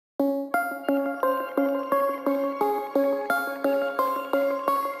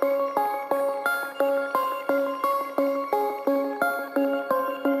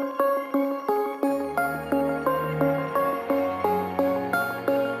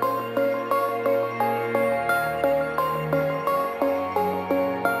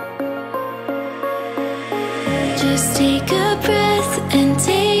Take a breath and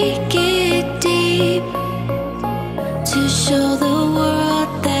take it deep to show the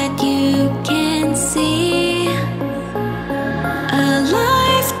world that you can see a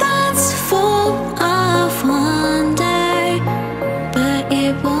life that's full of wonder, but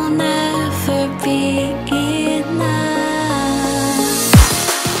it will never be enough.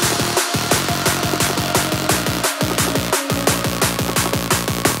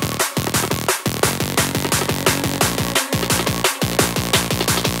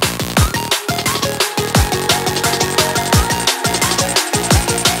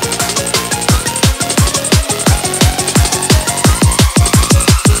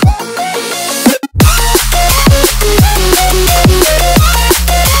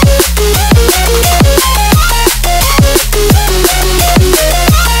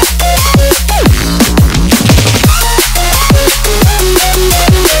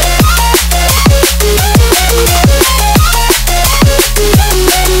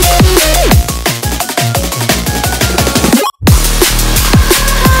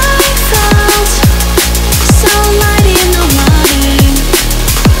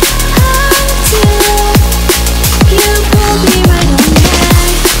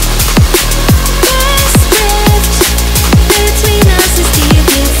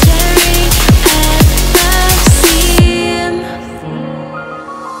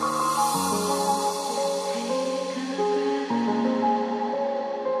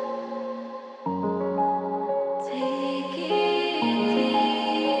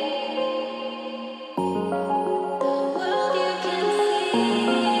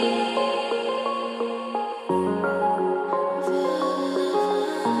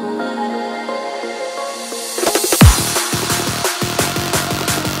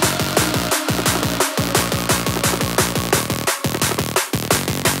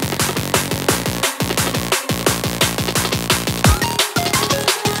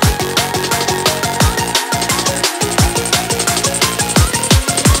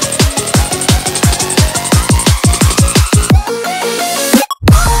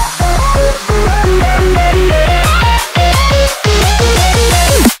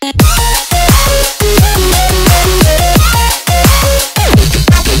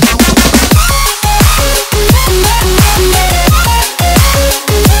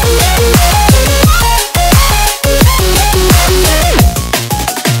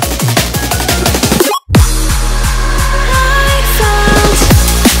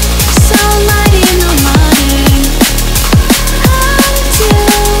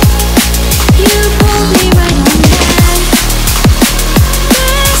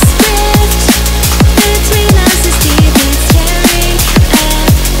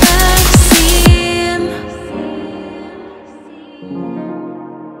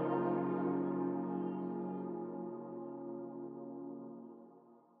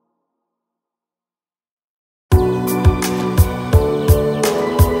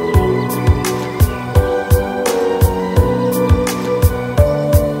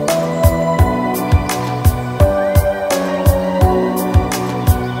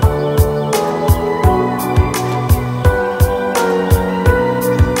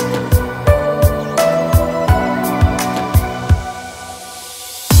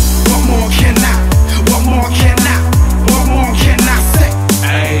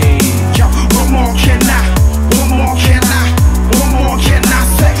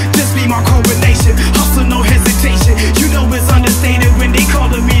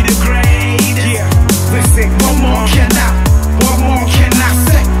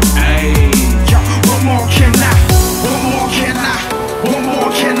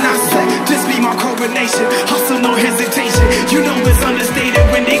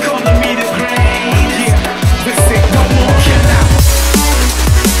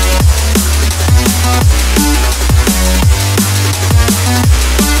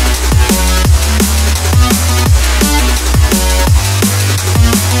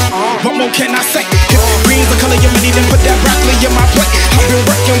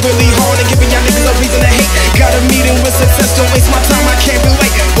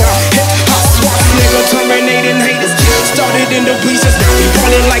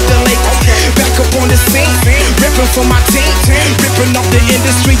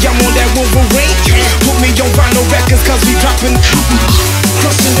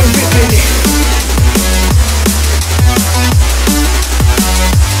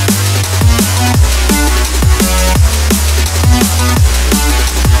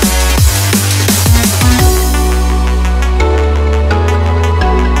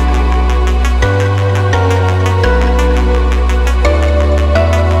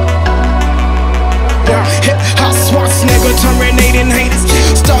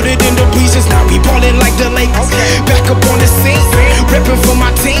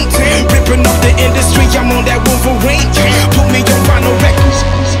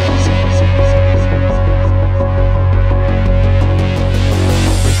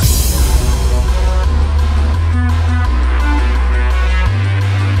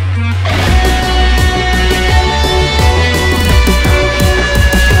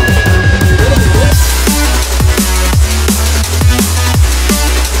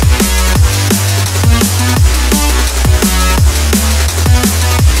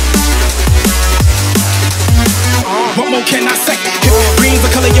 more can I say? Green's the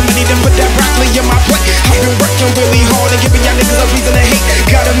color of money, then put that broccoli in my plate. I've been working really hard and giving y'all niggas a reason to hate.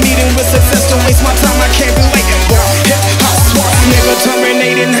 Got a meeting with success, don't waste my time, I can't be late. Hip hop swat, nigga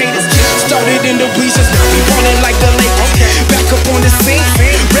terminating haters. Started in the bleachers, now we ballin' like the Lakers. Back up on the scene,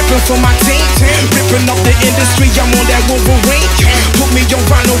 ripping for my team, ripping up the industry. I'm on that Wolverine. Put me on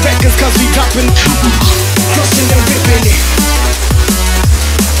vinyl records, cause we dropping, crushing and ripping it.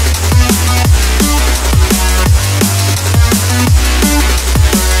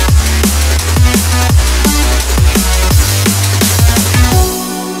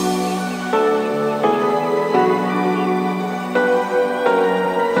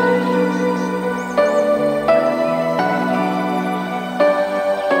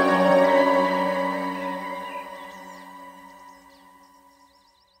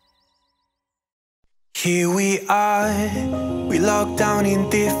 Here we are, we locked down in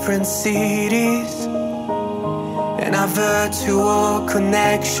different cities, and our virtual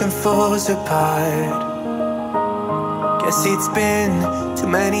connection falls apart. Guess it's been too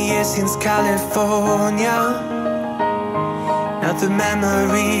many years since California. Now the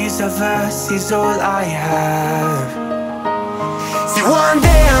memories of us is all I have. See, one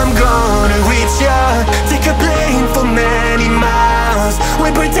day I'm gonna reach ya, take a plane for many miles.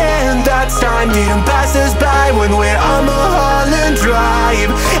 We pretend that time didn't pass us by when we're on Mulholland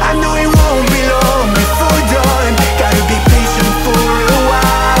Drive. I know it won't be long before dawn, gotta be patient for a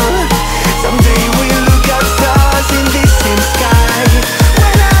while. Someday we'll look at stars in this same sky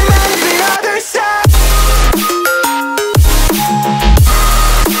when I'm on the other side.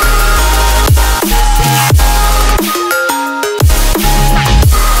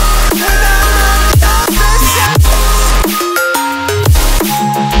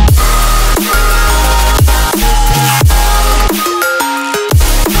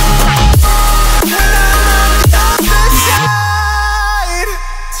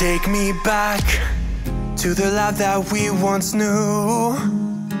 Take me back to the life that we once knew,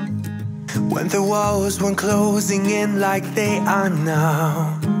 when the walls weren't closing in like they are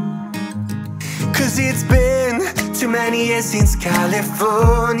now. Cause it's been too many years since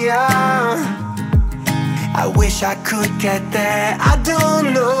California. I wish I could get there, I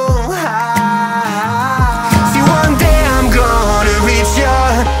don't know how. See, one day I'm gonna reach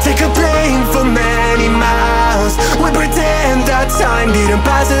ya, take a plane for many miles. We pretend that time didn't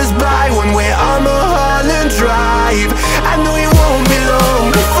pass us by when we're on Mulholland Drive. I know it won't be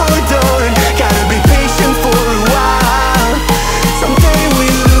long before dawn, gotta be patient for a while. Someday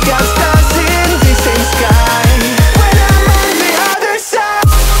we'll look at stars in the same sky when I'm on the other side.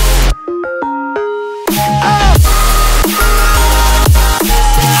 Oh.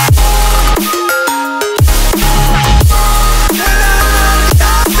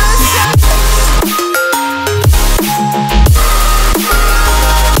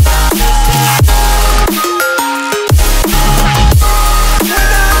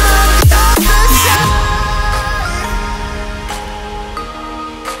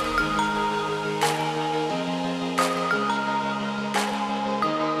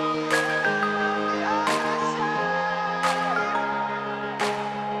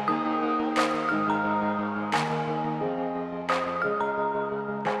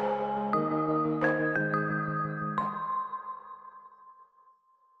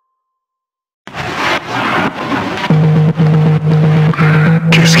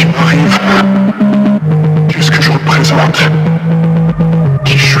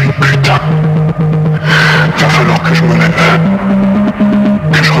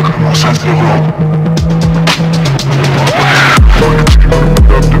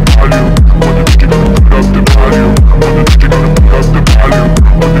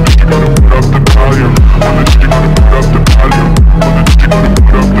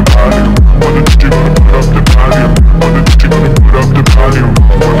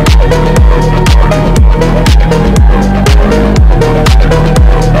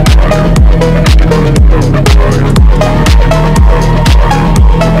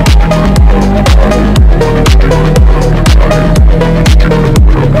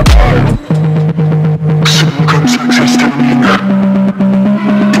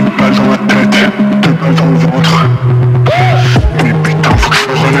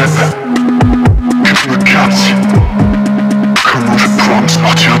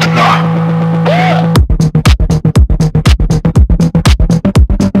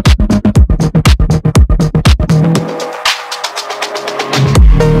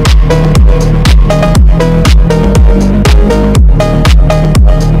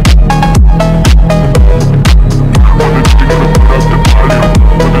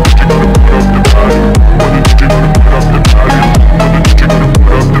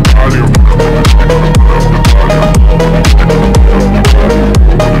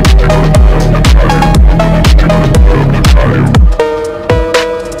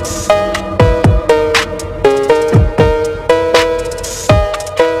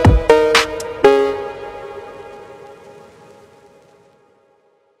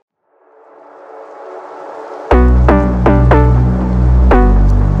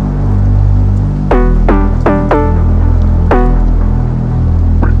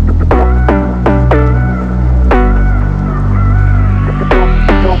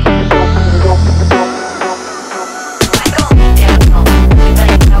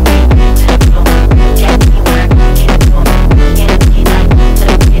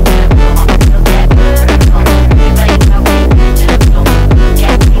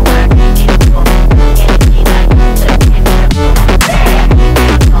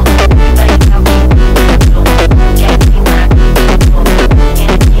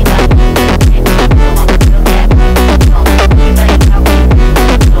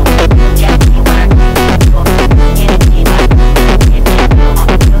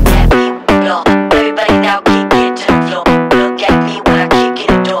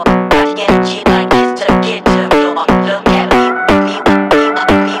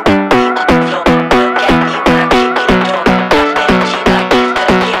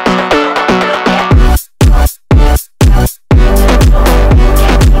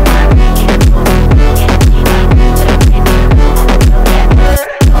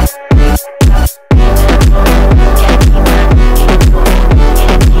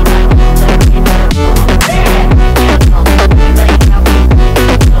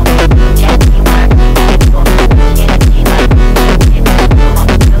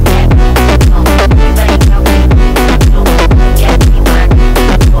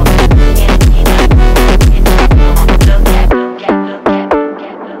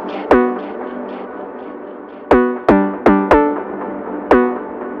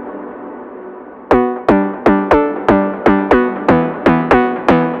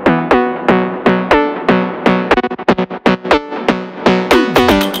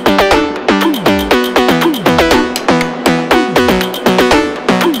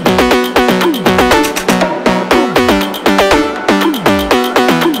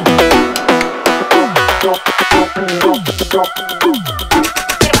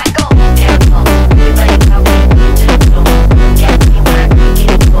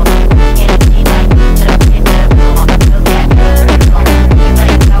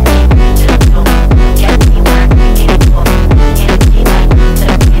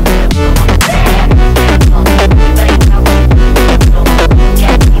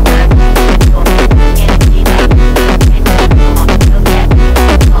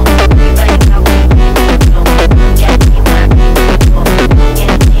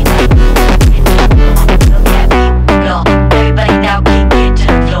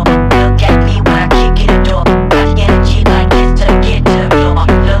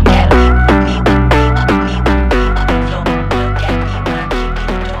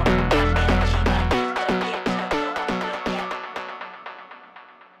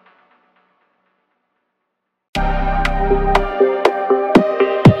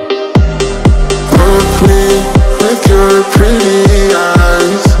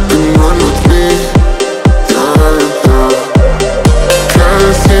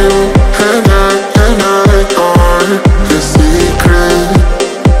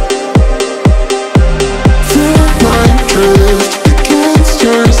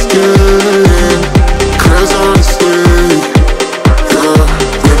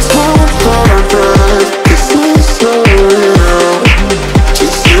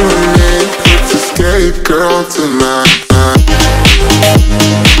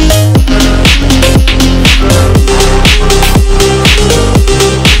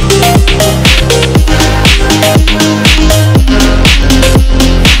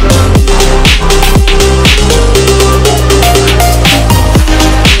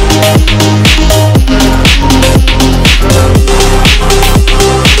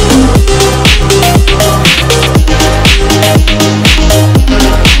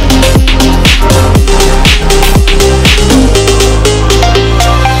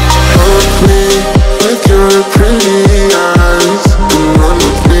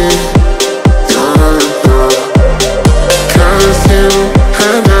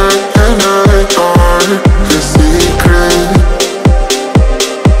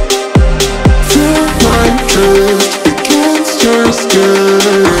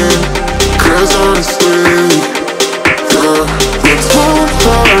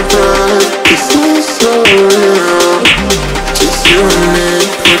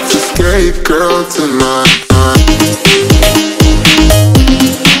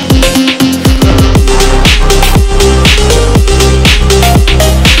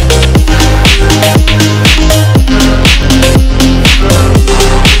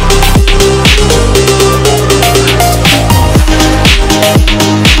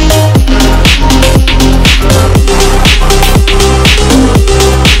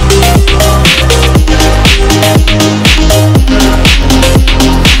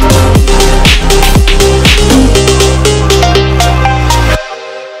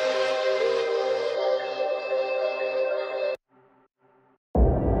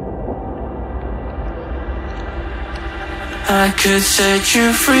 I could set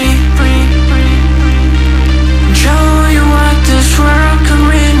you free, show you what this world could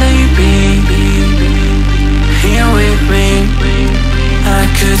really be. Here with me, I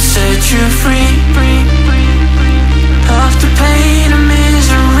could set you free of the pain and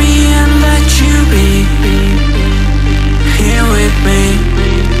misery and let you be. Here with me,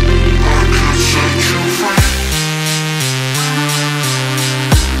 I could set you free. I could set you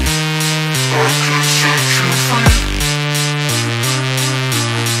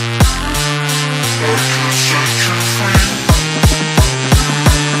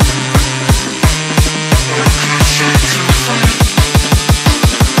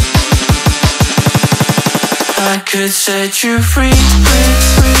I could set you free,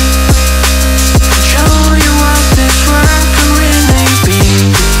 show you what this world could really be.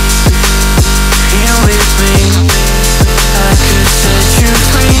 Here with me, I could set you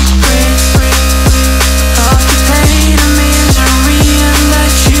free of the pain and misery and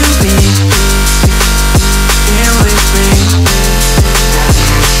let you be. Here with me,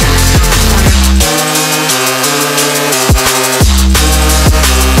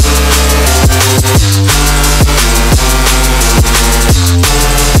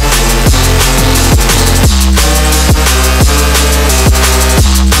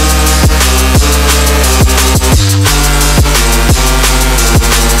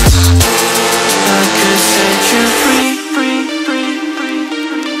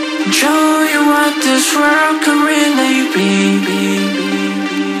 show you what this world could really be.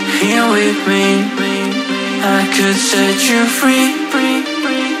 Here with me, I could set you free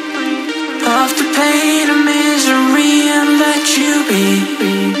of the pain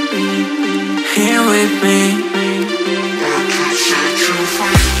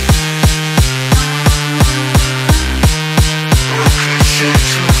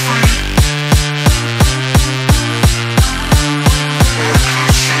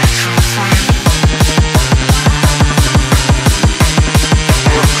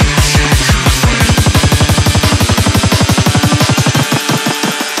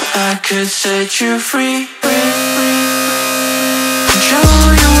I could set you free. Show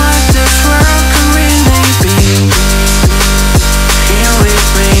you what this world could really be. Here with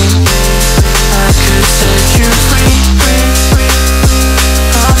me, I could set you free.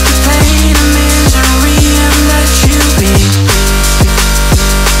 Off the pain and misery and let you be.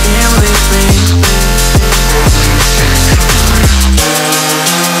 Here with me.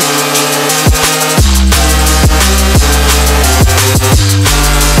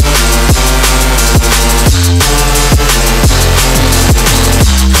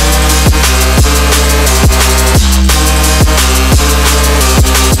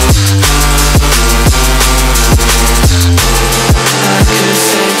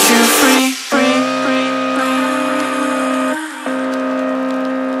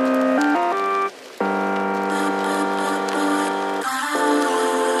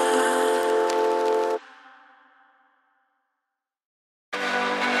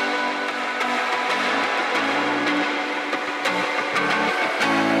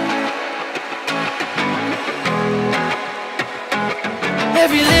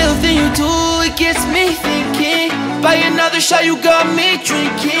 Every little thing you do, it gets me thinking. By another shot, you got me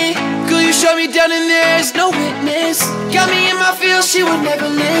drinking. Girl, you shut me down and there's no witness. Got me in my feels, she would never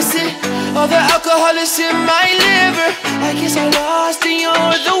listen. All the alcohol is in my liver. I guess I lost and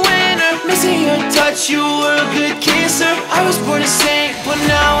you're the winner. Missing your touch, you were a good kisser. I was born a saint, but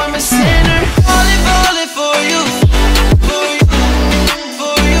now I'm a sinner. Falling for you. For you,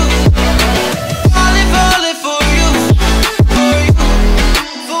 for you. Falling for you. For you.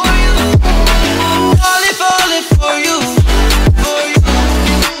 Falling for you, for you,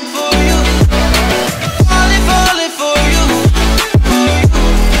 for you. Falling for you,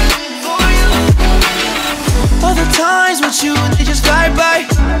 for you. All the times with you, they just fly by.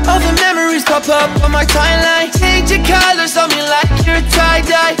 All the memories pop up on my timeline. Change your colors on me like you're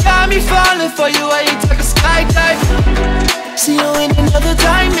tie-dye. Got me falling for you, I ain't like a skydive. See you in another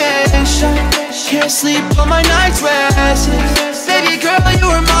dimension. Can't sleep on my night's rest. Baby girl, you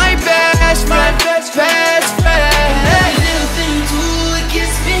were my best friend, best friend. Every little thing you do, it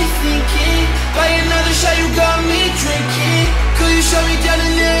gets me thinking. By another shot, you got me drinking. Could you shut me down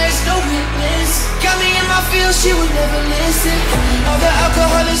and there's no witness. Got me in my feels, she would never listen. All the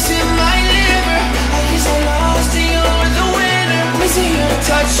alcohol is in my liver. I guess I lost and you're the winner. Missing your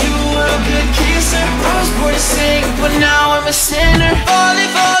touch, you were a good kisser. I was born to sing, but now I'm a sinner.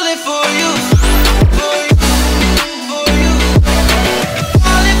 Falling for you. For you.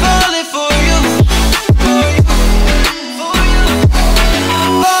 Falling for you, for you, for you.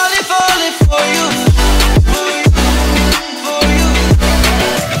 Falling for you, for you, for you.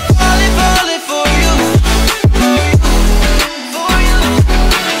 Falling for you, for you, for you.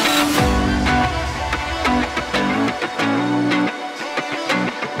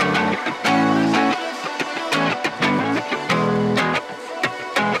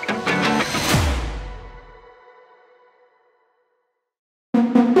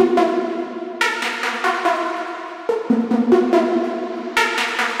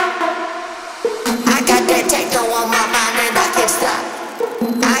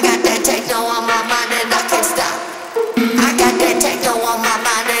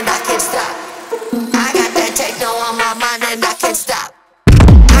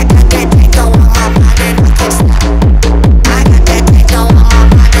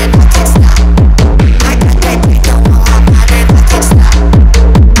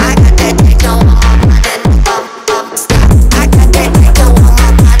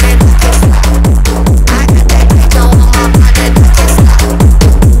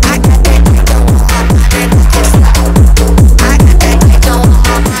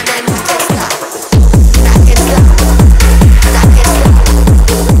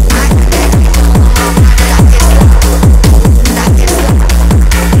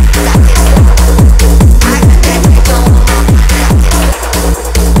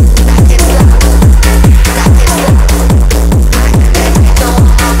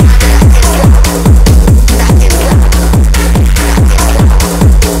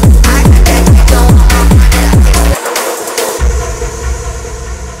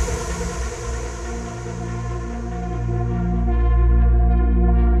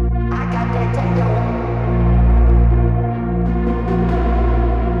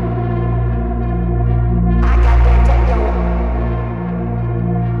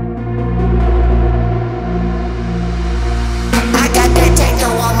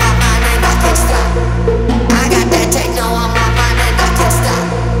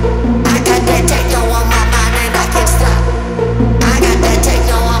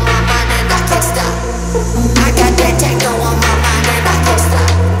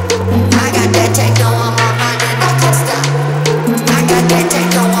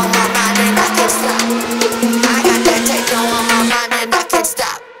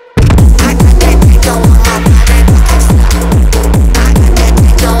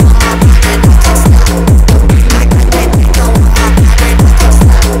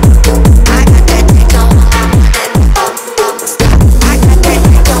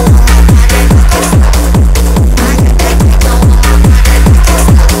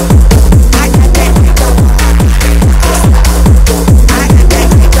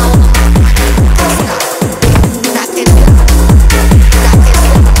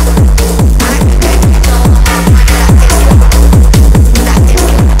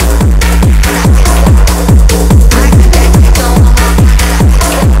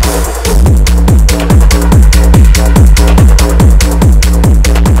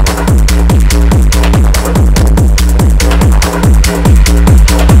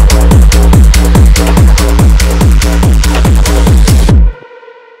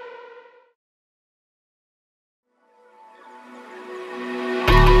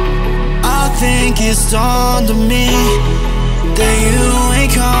 dawned on me that you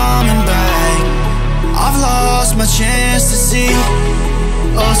ain't coming back. I've lost my chance to see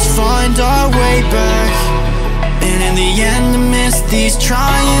us find our way back. And in the end, amidst these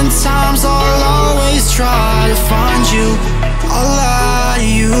trying times, I'll always try to find you. I'll lie to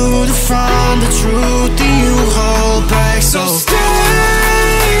you to find the truth that you hold back. So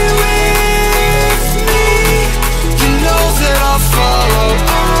stay with me. You know that I'll follow.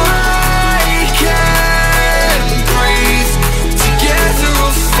 I can't breathe. Together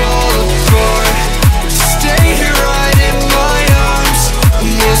we'll fall apart. Stay here right in my arms,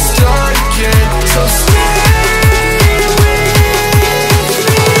 and we'll start again. So stay with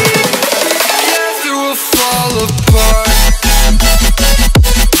me. Together we'll fall apart.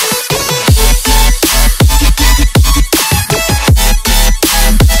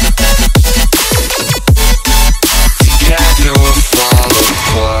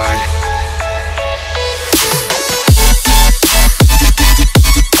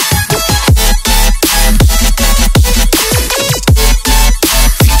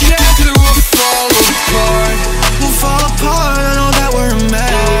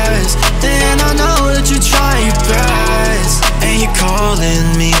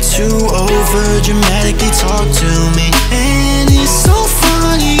 Dramatically talk to me, and it's so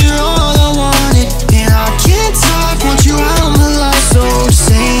funny, you're all I wanted, and I can't talk, want you out of my life, so just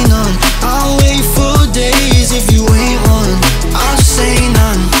say none. I'll wait for days if you ain't one, I'll just say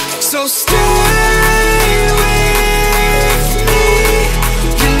none. So stay with me,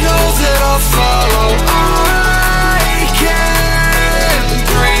 you know that I'll follow. I can't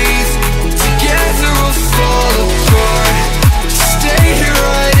breathe, together we'll fall apart. Stay here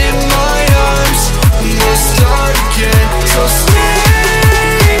right in my arms, we'll start again. So stay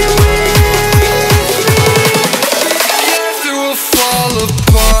with me. Together we'll fall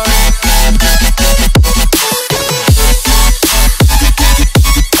apart.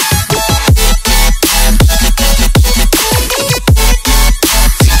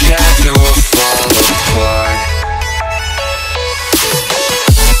 Together we'll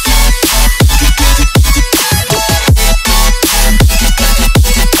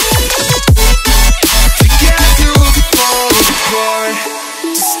fall apart.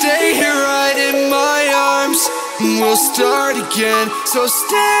 Stay here right in my arms, and we'll start again. So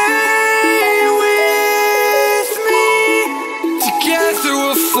stay with me. Together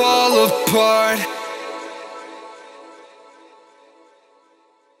we'll fall apart.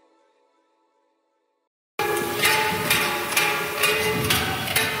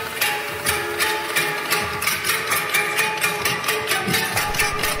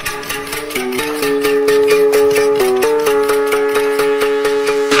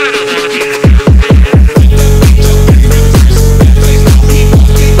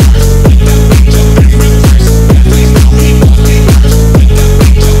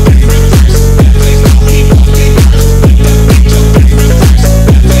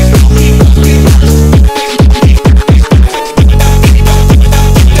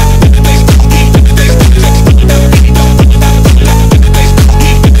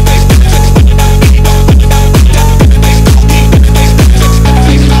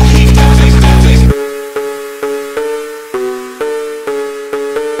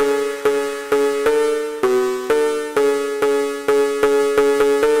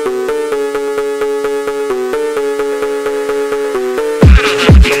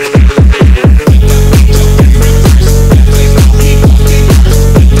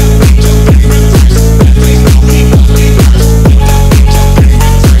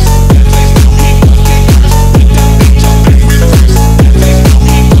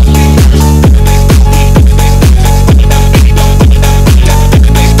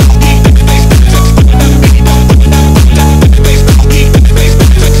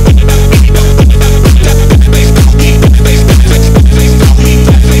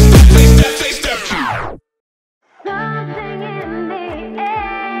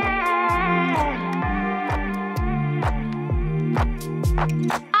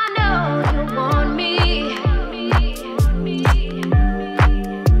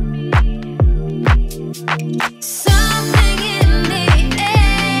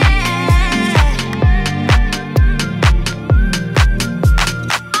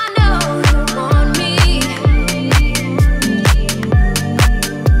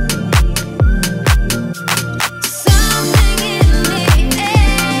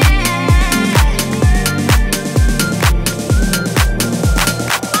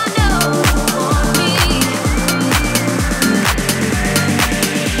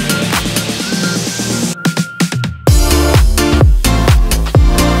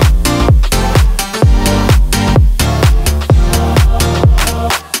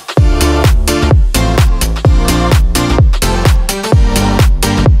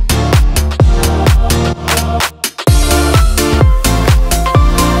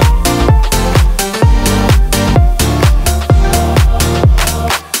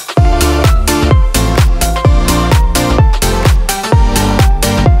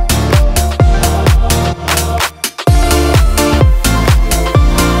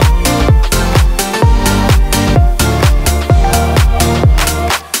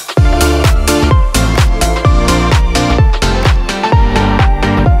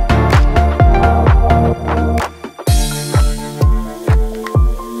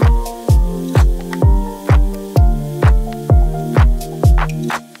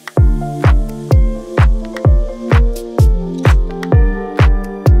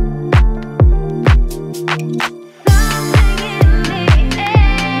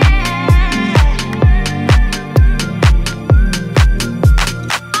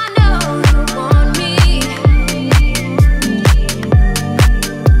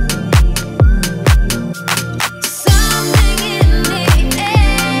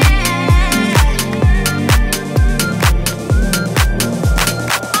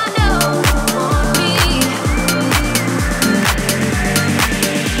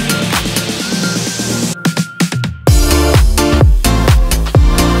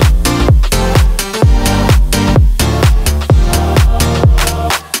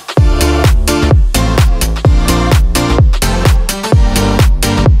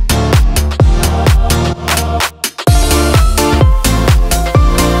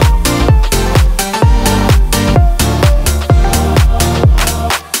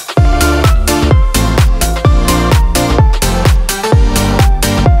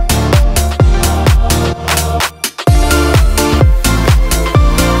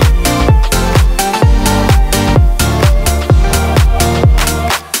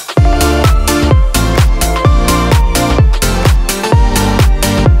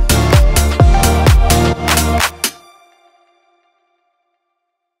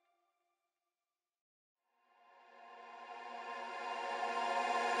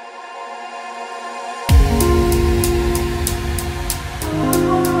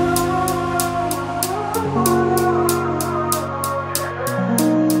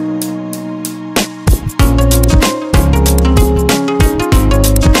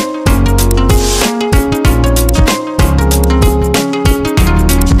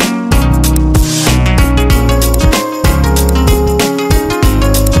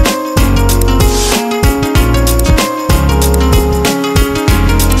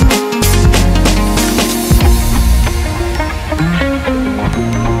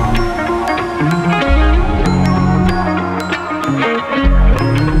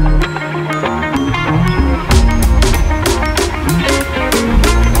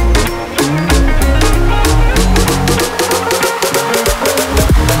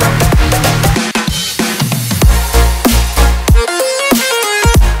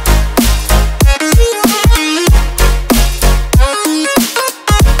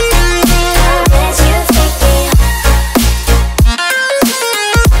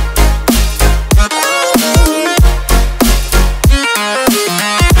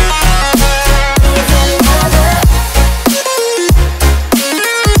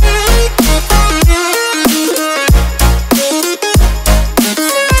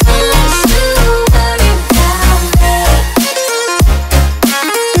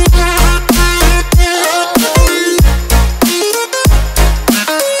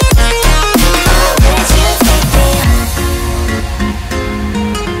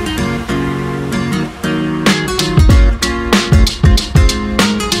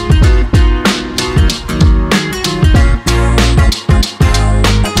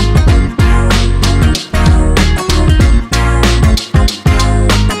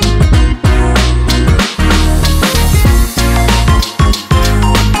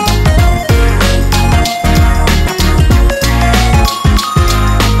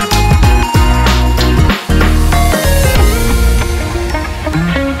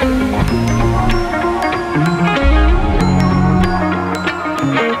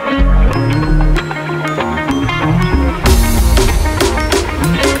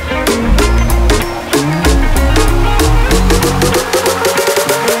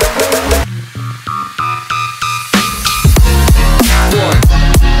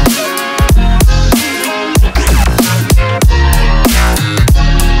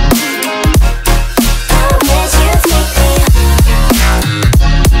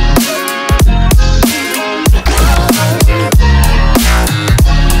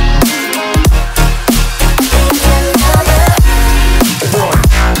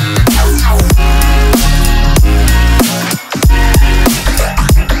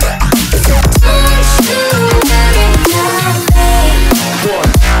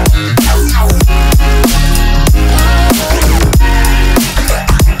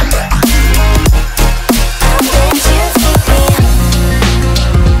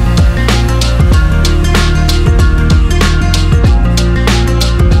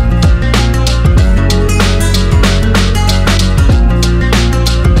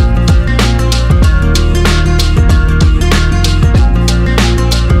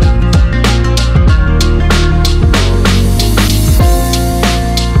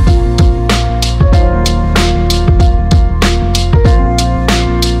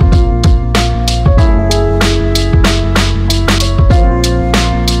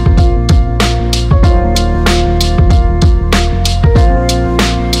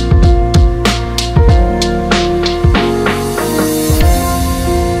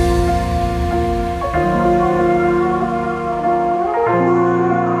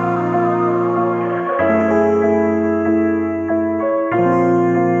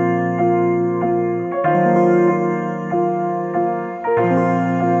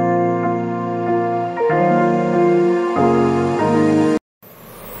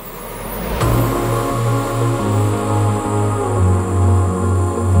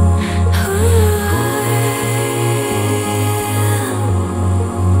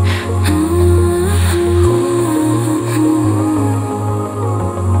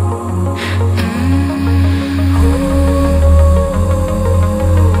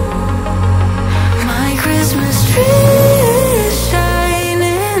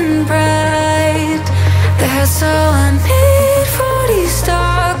 That's all I need for these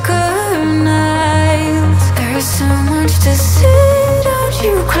darker nights. There's so much to see, don't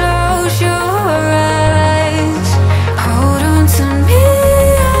you close your eyes. Hold on to me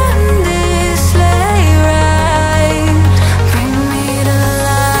on this sleigh ride. Bring me the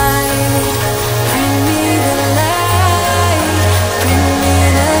light, bring me the light, bring me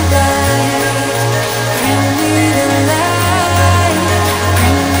the light, bring me the light,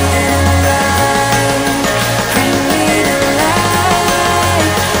 bring me the light, bring me the light,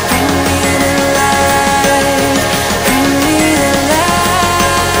 bring me the light, bring me the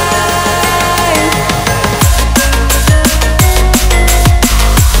light.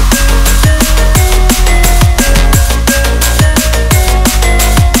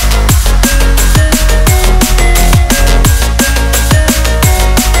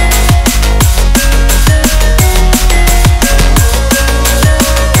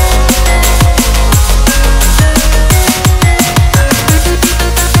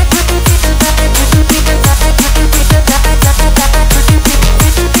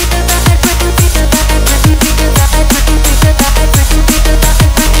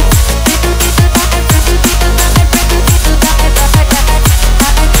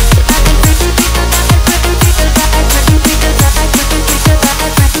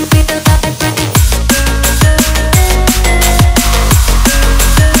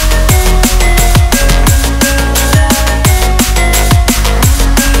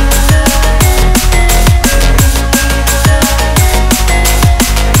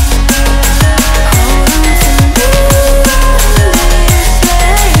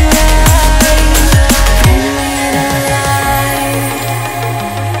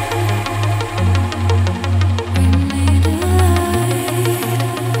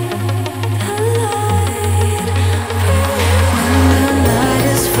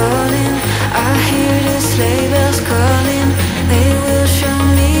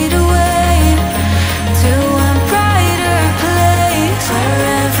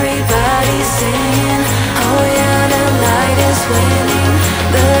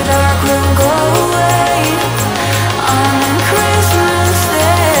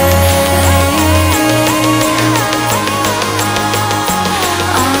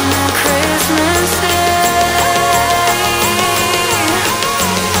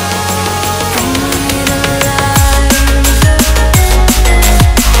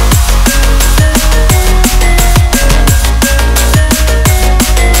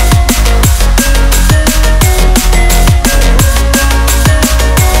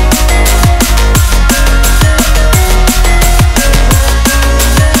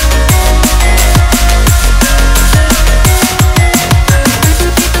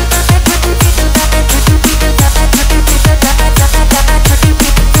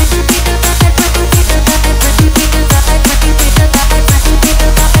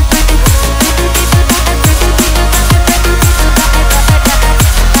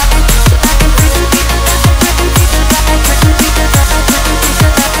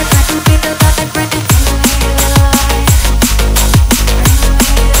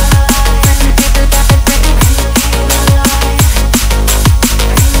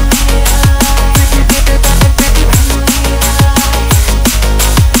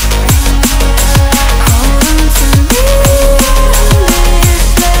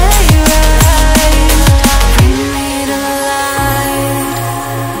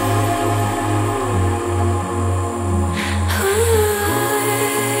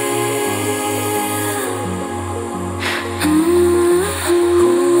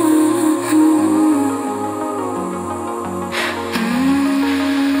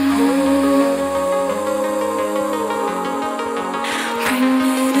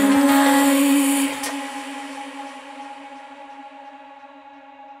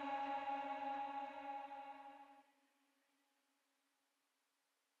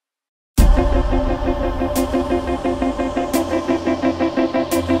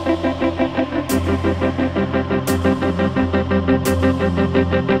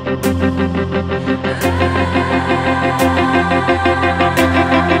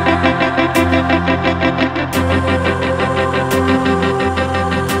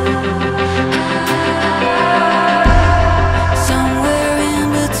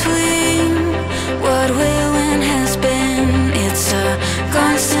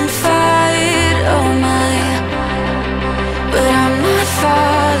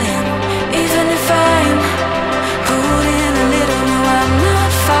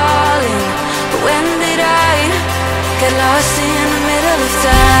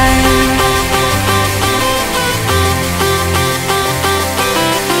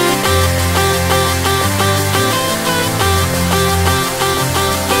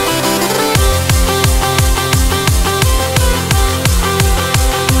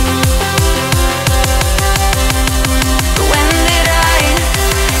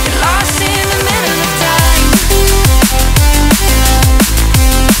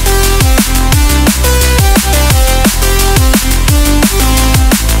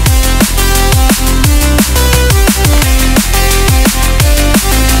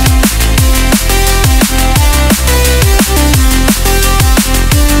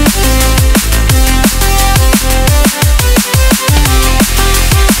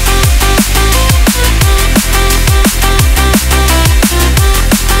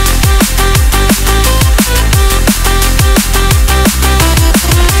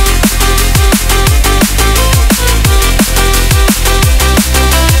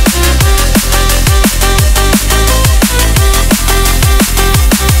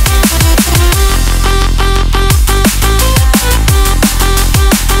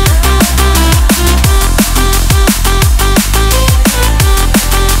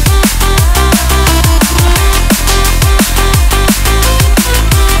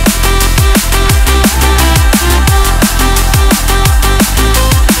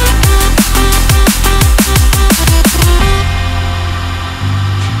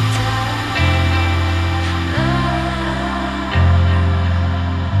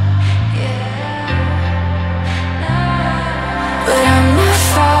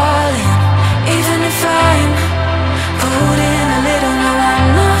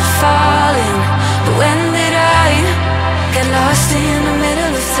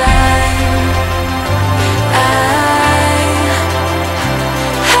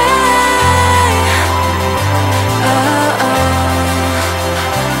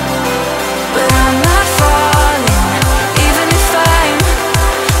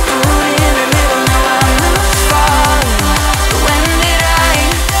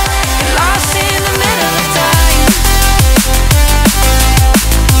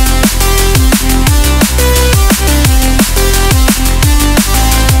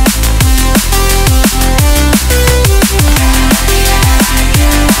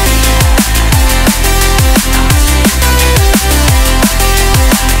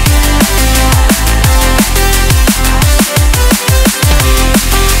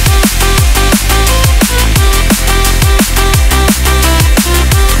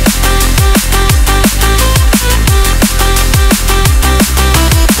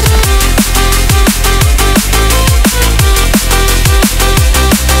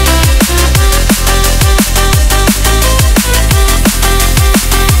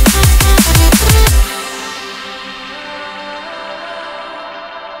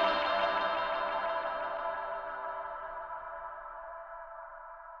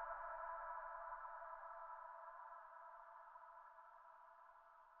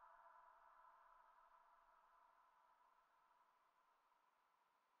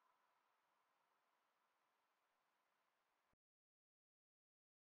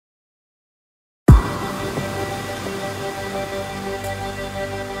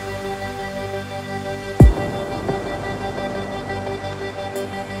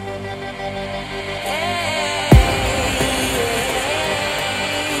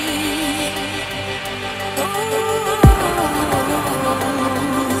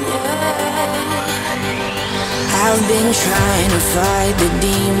 I've been trying to fight the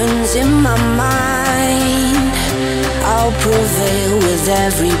demons in my mind. I'll prevail with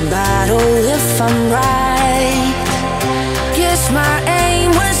every battle if I'm right. Guess my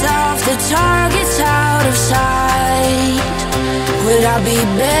aim was off, the target's out of sight. Would I be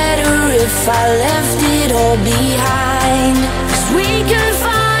better if I left it all behind? 'Cause we could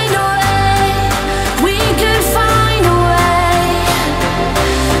find a way, we could find a way.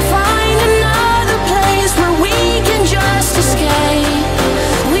 Find another place where we can just escape.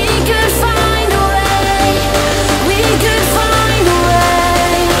 We could find a way, we could find a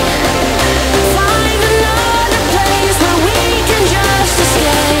way. Find another place where we can just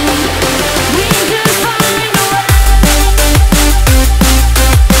escape. We could find a way.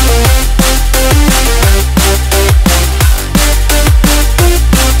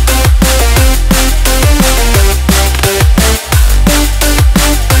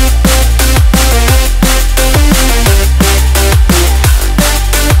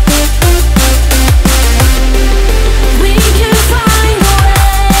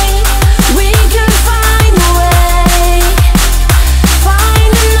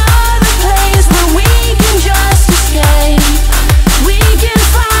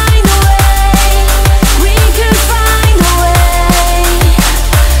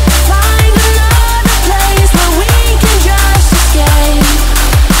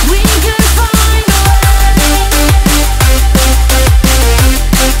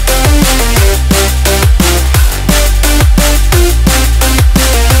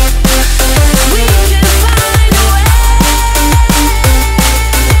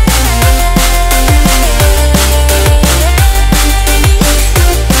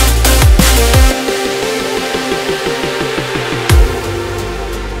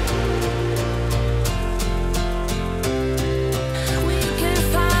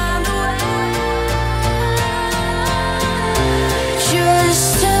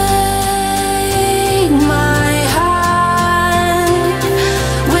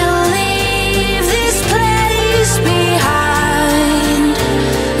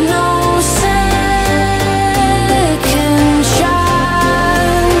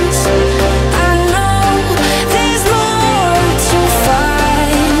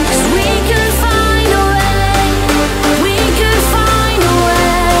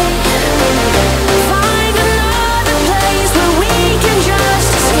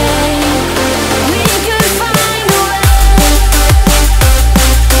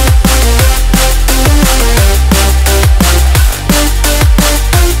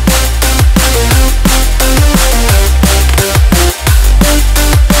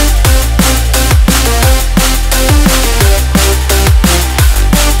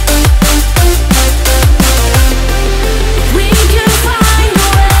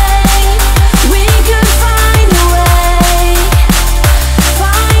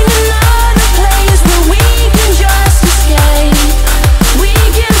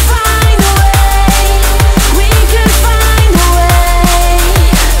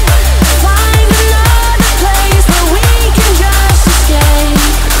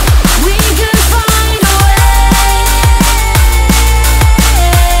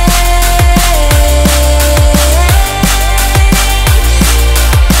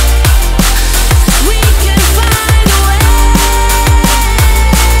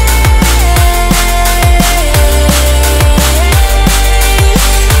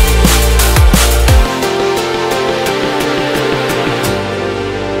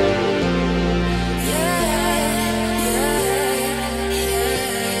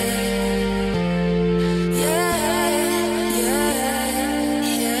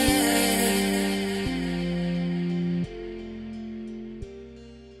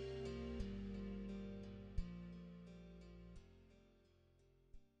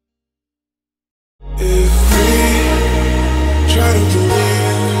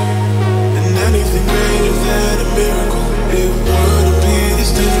 believe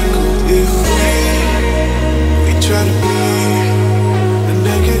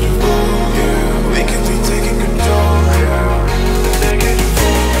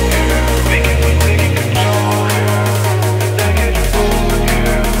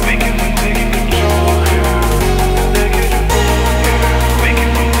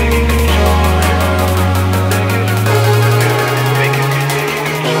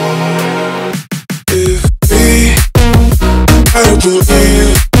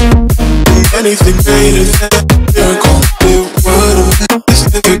in anything greater than a miracle. It would've been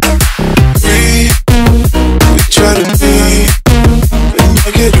mistake. We try to be a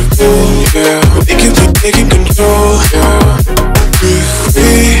negative fool, yeah. We can be taking control, yeah. Be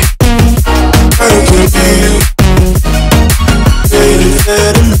free. Try to believe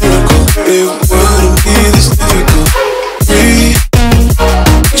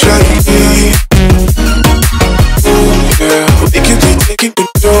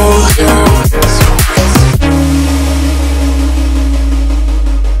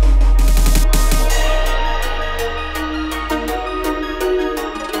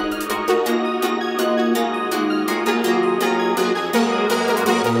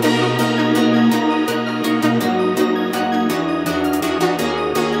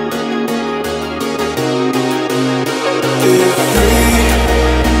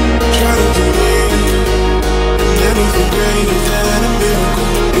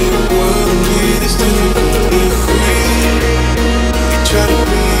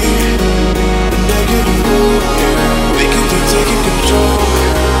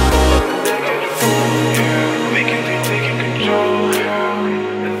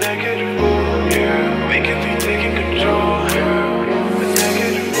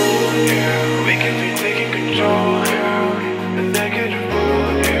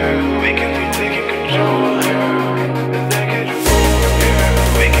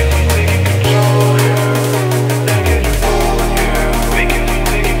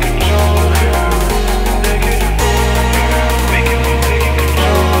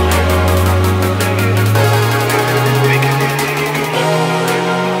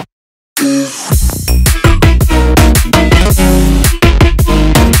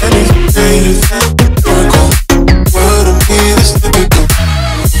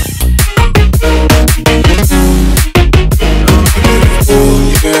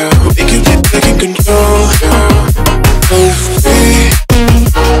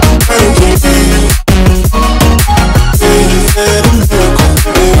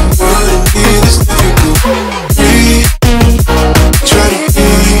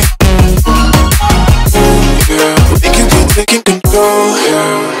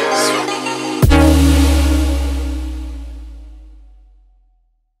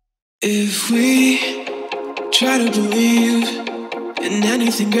If we try to believe in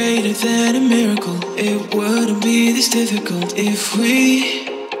anything greater than a miracle, it wouldn't be this difficult. If we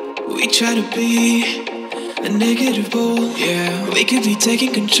try to be a negative pole, yeah, we could be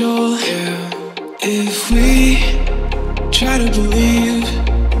taking control, yeah. If we try to believe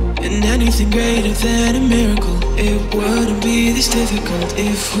in anything greater than a miracle, it wouldn't be this difficult.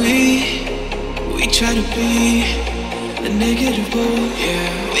 If we try to be a negative pole,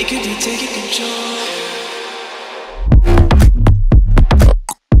 yeah, we could be taking control.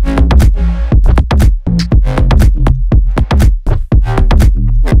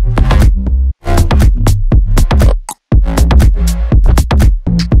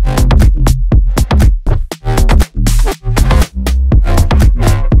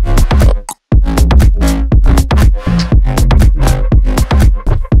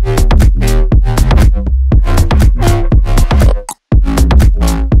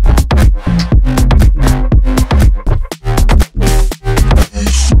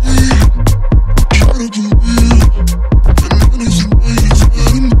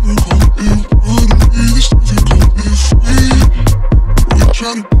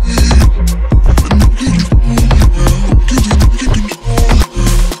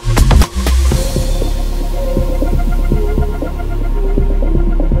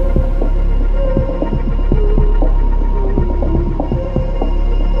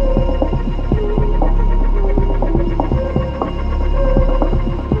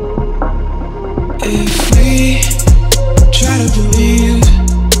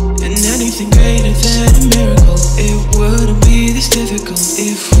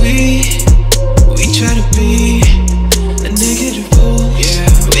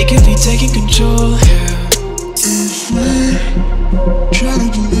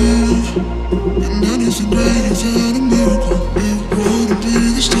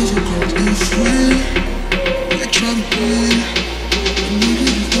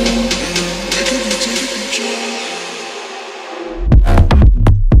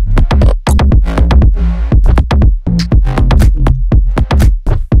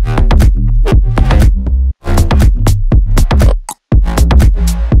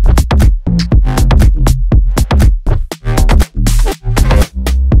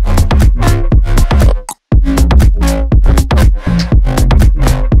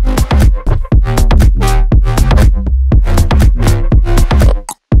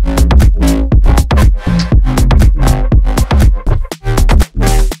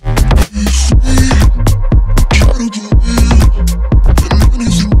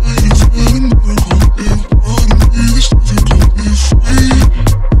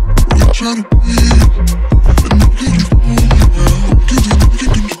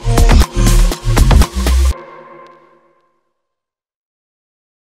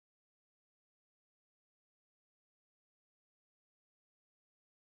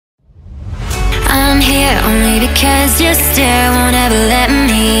 I'm here only because your stare won't ever let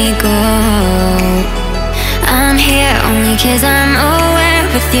me go. I'm here only 'cause I'm aware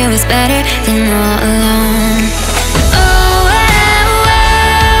with you is better than all alone.